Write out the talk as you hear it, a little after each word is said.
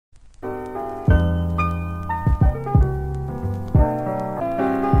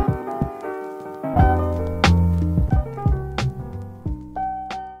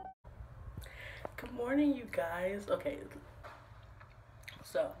guys. Okay,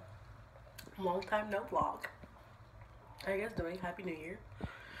 so long time no vlog. How you guys doing? Happy New Year.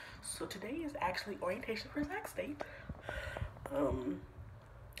 So today is actually orientation for Sac State.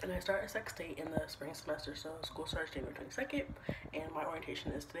 And I start at Sac State in the spring semester, so school starts January 22nd, and my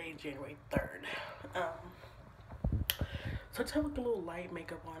orientation is today, January 3rd. So I just have like a little light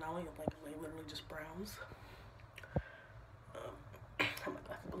makeup on. I only have like literally just browns. I have my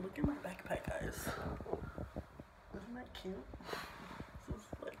glasses, but look at my backpack, guys. Isn't that cute? This is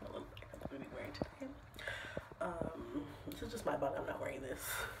like my little backpack I'm gonna be wearing today. This is just my body. I'm not wearing this.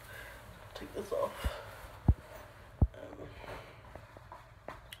 Take this off.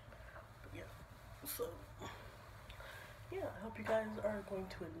 So, yeah, I hope you guys are going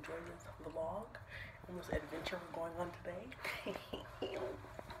to enjoy this vlog and this adventure we're going on today.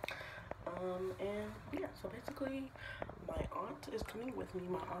 And yeah, so basically, my aunt is coming with me.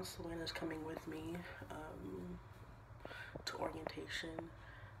 My aunt Selena is coming with me to orientation.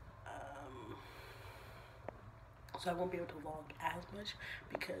 So I won't be able to vlog as much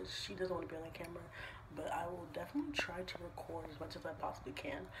because she doesn't want to be on the camera, but I will definitely try to record as much as I possibly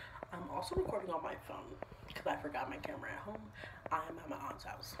can. I'm also recording on my phone because I forgot my camera at home. I am at my aunt's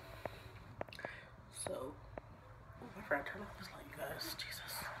house. So, I forgot to turn off this light, you guys.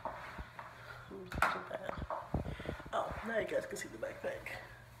 Jesus. So bad. Oh, now you guys can see the backpack.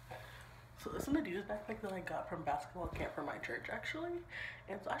 So this is an Adidas backpack that I got from basketball camp for my church, actually.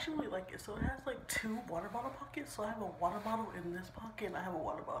 And so I actually really like it. So it has like 2 water bottle pockets. So I have a water bottle in this pocket and I have a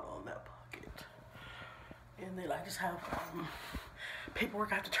water bottle in that pocket. And then I just have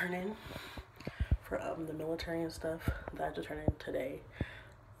paperwork I have to turn in for the military and stuff that I have to turn in today.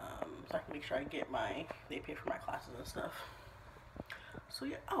 So I can make sure I get they pay for my classes and stuff. So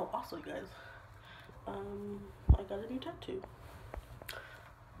yeah, oh, also you guys, I got a new tattoo.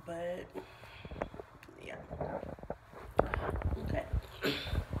 But yeah, okay.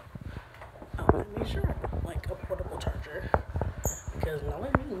 Oh, I made sure I got like a portable charger because now I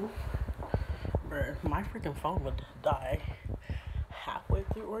knew, bruh, my freaking phone would die halfway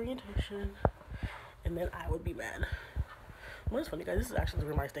through orientation, and then I would be mad. Well, it's funny, guys. This is actually the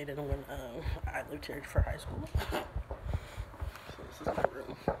room I stayed in when I lived here for high school. So this is my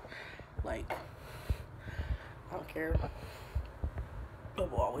room. Like, I don't care. It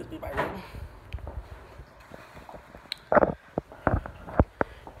will always be my room.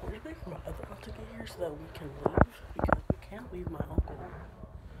 We're just waiting for my other aunt to get here so that we can leave because we can't leave my uncle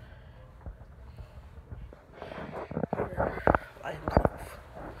here by himself.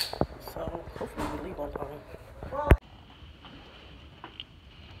 So hopefully we leave on time.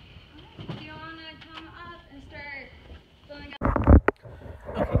 Do you want to come up and start filling up?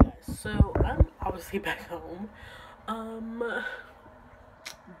 Okay, guys. So I'm obviously back home.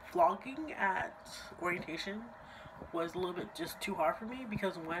 Vlogging at orientation was a little bit just too hard for me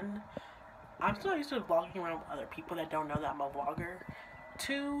because one, I'm still used to vlogging around other people that don't know that I'm a vlogger.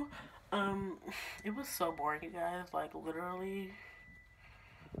 2, it was so boring, you guys. Like, literally,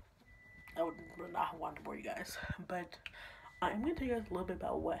 I would not want to bore you guys. But I'm going to tell you guys a little bit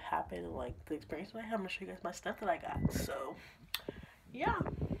about what happened and, like, the experience that I had. I'm going to show you guys my stuff that I got. So, yeah.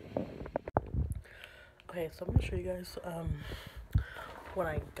 Okay, so I'm going to show you guys, what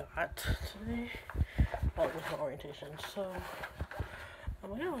I got today, like with my orientation. So, I'm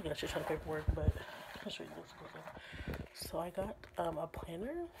gonna get a shit ton of paperwork, but I'll show you this cool stuff. So I got a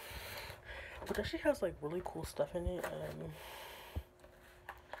planner, which actually has like really cool stuff in it.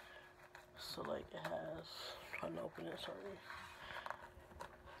 So like it has, I'm trying to open it, sorry.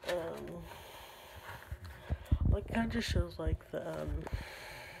 Like it kind of just shows like the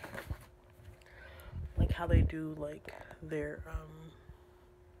like how they do like their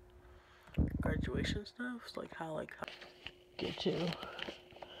graduation stuff. So like how get to.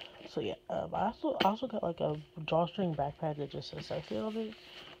 So yeah, I also got like a drawstring backpack that just says sexy on it,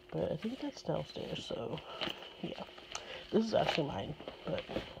 but I think that's downstairs. So yeah, this is actually mine, but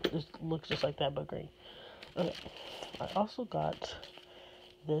it looks just like that but green. Okay, I also got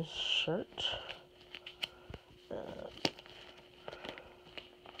this shirt.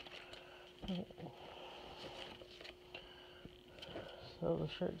 So the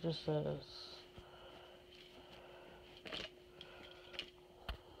shirt just says,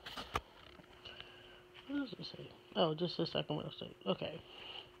 what does it say? Oh, just says Sacramento State. Okay.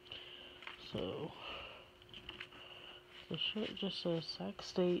 So the shirt just says Sac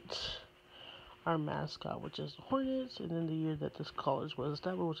State, our mascot, which is the Hornets, and then the year that this college was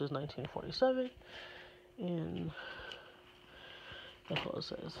established, which is 1947. And that's what it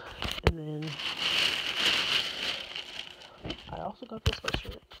says. And then I also got this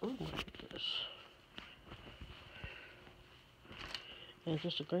sweatshirt. Oh my goodness. And it's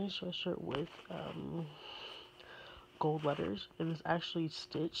just a green sweatshirt with gold letters, and it's actually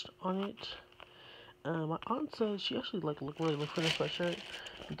stitched on it. My aunt said she actually really looked for this sweatshirt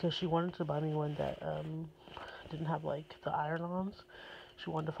because she wanted to buy me one that didn't have like the iron-ons. She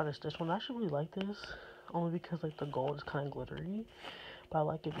wanted to find a stitch one. I actually really like this, only because like the gold is kind of glittery, but I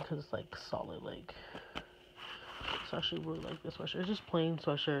like it because it's like solid. Like, so I actually really like this sweatshirt. It's just plain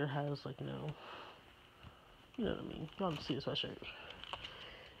sweatshirt. It has like you know what I mean. You don't see the sweatshirt.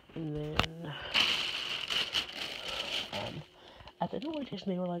 And then at the end of orientation,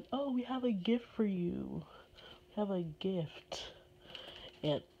 they were like, "Oh, we have a gift for you. We have a gift."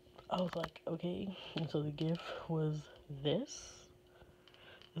 And I was like, "Okay." And so the gift was this.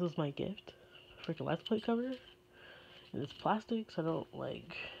 This was my gift. Freaking license plate cover. And it's plastic, so I don't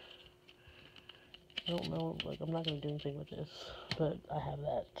know. Like, I'm not gonna do anything with this, but I have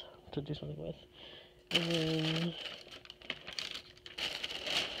that to do something with. And then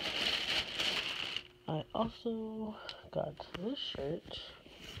I also got this shirt.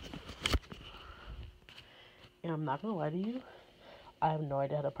 And I'm not gonna lie to you, I have no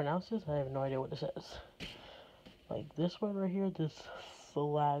idea how to pronounce this. I have no idea what it says. Like this one right here, this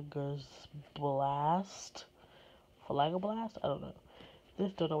Flagablast. I don't know.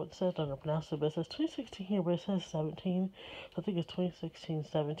 This don't know what it says, don't know how to pronounce it, but it says 2016 here, but it says 17. So I think it's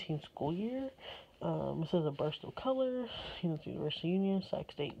 2016-17 school year. It says a burst of color, University Union,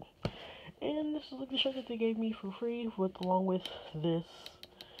 Sac State. And this is like the shirt that they gave me for free along with this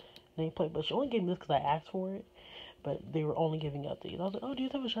nameplate. But she only gave me this because I asked for it. But they were only giving out these. I was like, "Oh, do you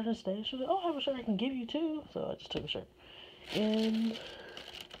have a shirt instead?" She was like, "Oh, I have a shirt I can give you too." So I just took a shirt. And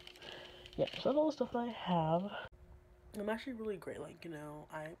yeah, so that's all the stuff that I have. I'm actually really great. Like,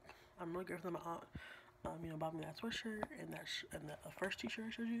 I'm really grateful that my aunt, bought me that sweatshirt and and the first t-shirt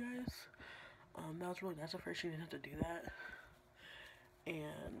I showed you guys. That was really nice of her. She didn't have to do that.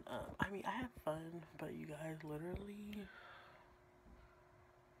 And I had fun, but you guys, literally,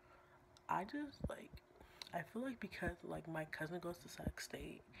 I just I feel like because like my cousin goes to Sac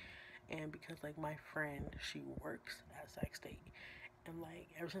State, and because like my friend, she works at Sac State, and like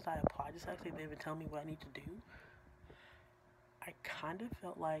ever since I applied to Sac State, they've been telling me what I need to do. I kind of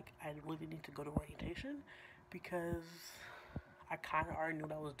felt like I really need to go to orientation because I kind of already knew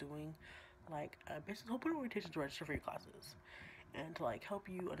what I was doing. Like, basically, the whole point of orientation is to register for your classes and to like help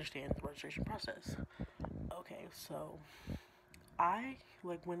you understand the registration process. Okay, so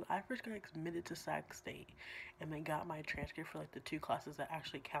when I first got admitted to Sac State and then got my transcript for like the two classes that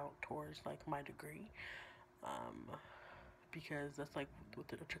actually count towards like my degree, um, because that's like with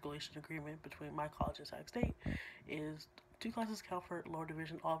the matriculation agreement between my college and Sac State, is two classes count for lower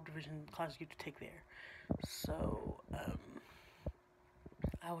division, all division classes you have to take there. So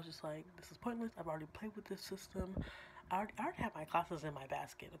I was just like, this is pointless. I've already played with this system. I already have my classes in my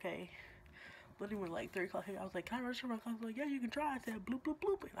basket, okay? Literally, when like 3 o'clock hit, I was like, "Can I register my class?" Like, "Yeah, you can try." I said, "Bloop, bloop,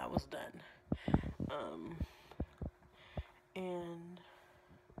 bloop," and I was done. And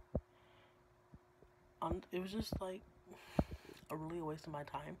it was just like a really waste of my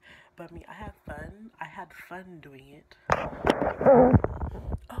time. But I had fun. I had fun doing it.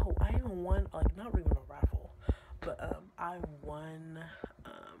 Oh, I even won, like, not even a raffle, but I won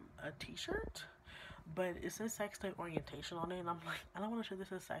a t-shirt, but it says Sac State orientation on it, and I'm like, I don't want to show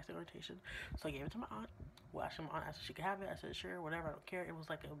this as Sac State orientation, so I gave it to my aunt. Well, actually, my aunt asked if she could have it. I said, sure, whatever, I don't care. It was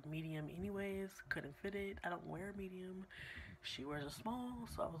like a medium anyways, couldn't fit it. I don't wear a medium. She wears a small,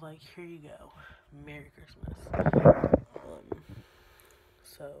 so I was like, here you go. Merry Christmas.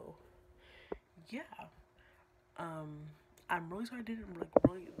 So, yeah. I'm really sorry I didn't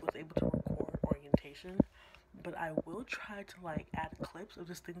really was able to record orientation, but I will try to like add clips of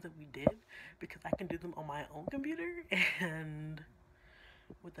just things that we did because I can do them on my own computer and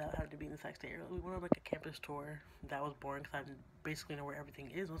without having to be in the Sac State area. We went on like a campus tour. That was boring because I basically know where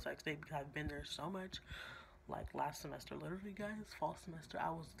everything is in Sac State because I've been there so much. Like last semester, literally, guys, fall semester, I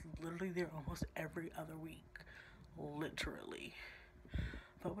was literally there almost every other week, literally.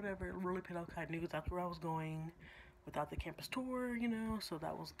 But whatever, it really paid off. I knew exactly where I was going without the campus tour, so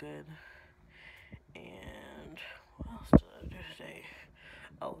that was good. And what else did I do today?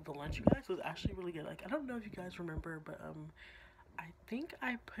 Oh, the lunch, you guys, was actually really good. Like, I don't know if you guys remember, but I think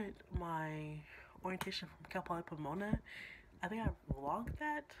I put my orientation from Cal Poly Pomona. I think I vlogged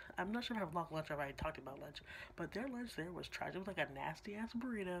that. I'm not sure if I vlogged lunch or if I talked about lunch, but their lunch there was trash. It was like a nasty ass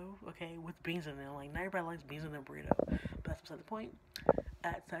burrito, okay, with beans in it. Like, not everybody likes beans in their burrito, but that's beside the point.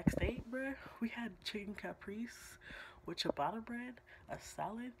 At Sac State, bruh, we had chicken caprese with ciabatta bread, a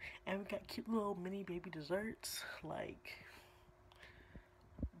salad, and we got cute little mini baby desserts. Like,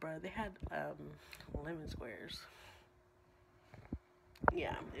 bruh, they had lemon squares.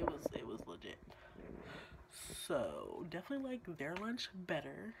 yeah, it was legit. So definitely like their lunch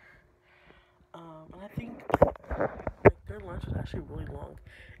better. And I think like their lunch was actually really long.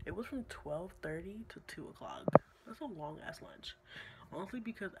 It was from 12:30 to 2 o'clock. That's a long ass lunch. Honestly,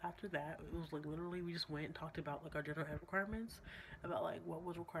 because after that, it was like literally we just went and talked about like our general ed requirements, about like what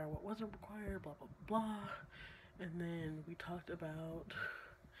was required, what wasn't required, blah blah blah. And then we talked about,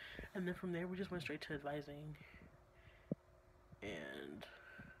 and then from there we just went straight to advising. And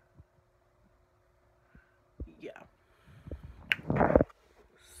yeah,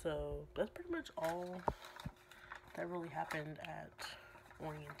 so that's pretty much all that really happened at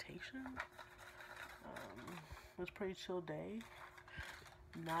orientation. It was a pretty chill day.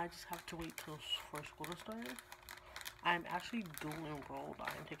 Now I just have to wait till for school to start. I'm actually dual enrolled.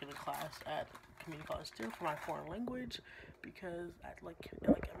 I'm taking a class at community college still for my foreign language because at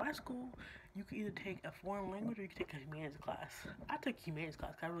my school you can either take a foreign language or you can take a humanities class. I took humanities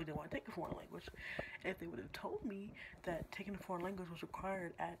class because I really didn't want to take a foreign language. And if they would have told me that taking a foreign language was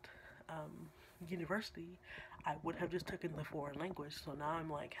required at university, I would have just taken the foreign language. So now I'm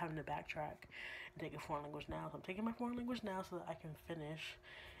like having to backtrack and take a foreign language now. So I'm taking my foreign language now so that I can finish.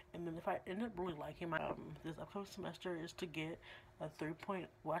 And then if I end up really liking my this upcoming semester is to get a 3 point.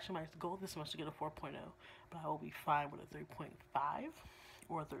 Well, actually, my goal this semester is to get a 4.0, but I will be fine with a 3.5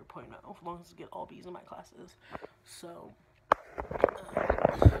 or a 3.0 as long as I get all B's in my classes. So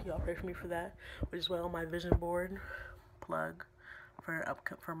y'all pray for me for that. Which is why on my vision board plug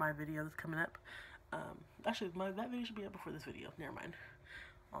for my video that's coming up. Actually, that video should be up before this video. Never mind.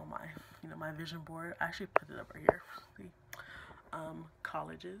 On my my vision board, I actually put it up right here. See.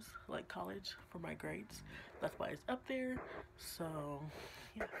 Colleges, like college for my grades. That's why it's up there. So,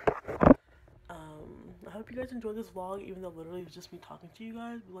 yeah. I hope you guys enjoyed this vlog, even though literally it's just me talking to you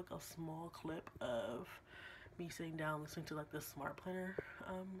guys. But like a small clip of me sitting down listening to like the smart planner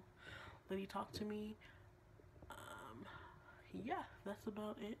lady talk to me. Yeah, that's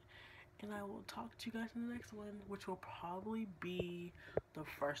about it. And I will talk to you guys in the next one, which will probably be the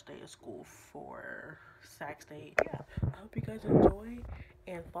first day of school for Sac State. Yeah, I hope you guys enjoy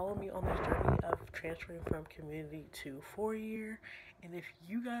and follow me on this journey of transferring from community to 4-year. And if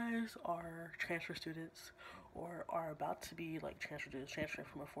you guys are transfer students or are about to be like transfer students, transferring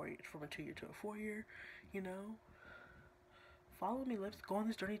from a 2-year to a 4-year, follow me. Let's go on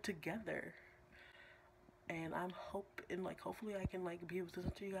this journey together. And hopefully I can like be able to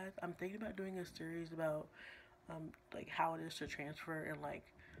listen to you guys. I'm thinking about doing a series about like how it is to transfer and like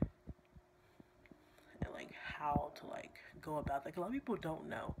how to like go about that. Like, a lot of people don't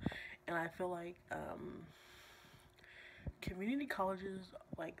know, and I feel like community colleges,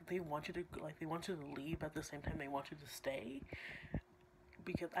 like they want you to leave, but at the same time they want you to stay,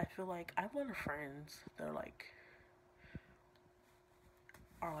 because I feel like I have a lot of friends that are like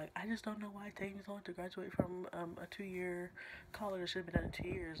I just don't know why it takes me so long to graduate from a 2-year college. I should have been done in 2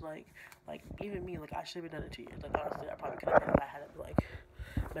 years. Like even me, like I should have been done in 2 years. Like honestly, I probably could have been if I hadn't like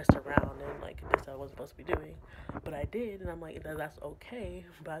messed around and like did stuff I wasn't supposed to be doing. But I did, and I'm like that's okay.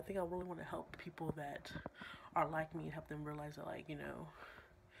 But I think I really want to help people that are like me and help them realize that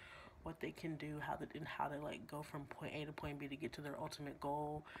what they can do, how they like go from point A to point B to get to their ultimate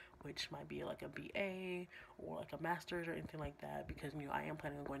goal, which might be like a BA or like a master's or anything like that, because I am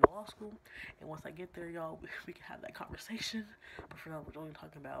planning on going to law school, and once I get there, y'all, we can have that conversation. But for now, we're only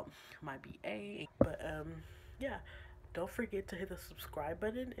talking about my BA. But yeah, don't forget to hit the subscribe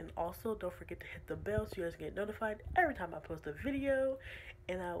button, and also don't forget to hit the bell so you guys get notified every time I post a video.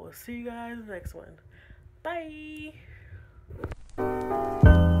 And I will see you guys in the next one. Bye.